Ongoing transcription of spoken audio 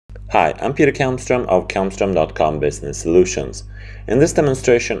Hi, I'm Peter Kalmstrom of kalmstrom.com Business Solutions. In this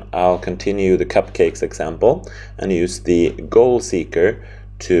demonstration, I'll continue the cupcakes example and use the goal seeker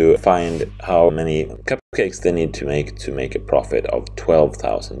to find how many cupcakes they need to make a profit of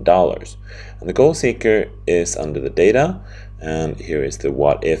 $12,000. And the goal seeker is under the data, and here is the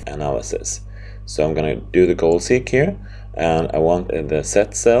what if analysis. So I'm going to do the goal seek here, and I want the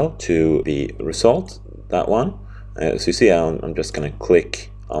set cell to be result, that one. So you see I'm just going to click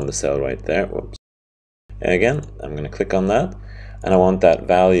on the cell right there. Whoops. Again, I'm going to click on that, and I want that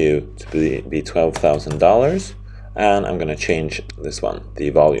value to be $12,000, and I'm going to change this one, the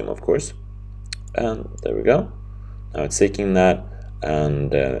volume, of course. And there we go. Now it's seeking that,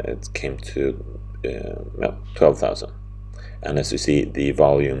 and it came to 12,000. And as you see, the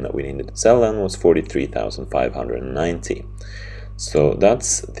volume that we needed to sell then was 43,590. So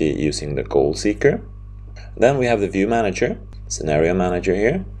that's using the goal seeker. Then we have the view manager, scenario manager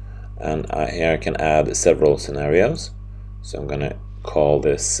here, and here I can add several scenarios. So I'm going to call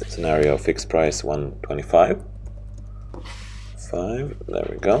this scenario fixed price 125. There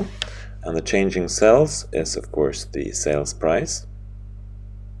we go. And the changing cells is of course the sales price.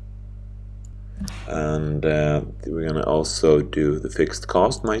 And we're going to also do the fixed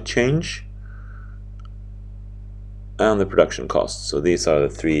cost might change, and the production cost. So these are the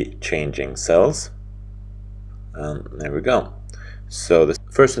three changing cells. And there we go. So the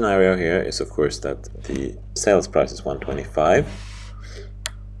first scenario here is of course that the sales price is 125,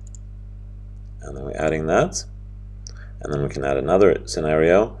 and then we're adding that, and then we can add another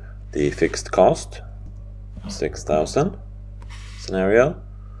scenario, the fixed cost 6,000 scenario,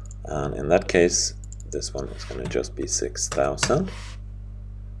 and in that case this one is going to just be 6,000,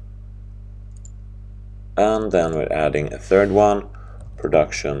 and then we're adding a third one,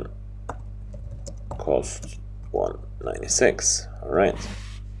 production cost 196. Alright,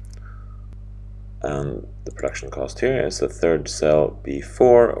 and the production cost here is the third cell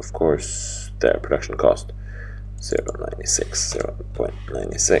B4, of course, their production cost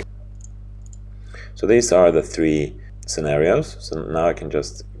 0.96. So these are the three scenarios. So now I can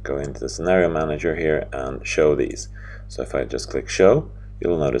just go into the scenario manager here and show these. So if I just click show,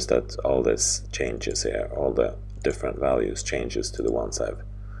 you'll notice that all this changes here, all the different values changes to the ones I've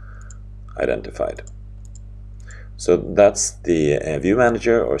identified. So that's the view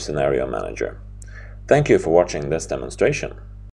manager or scenario manager. Thank you for watching this demonstration.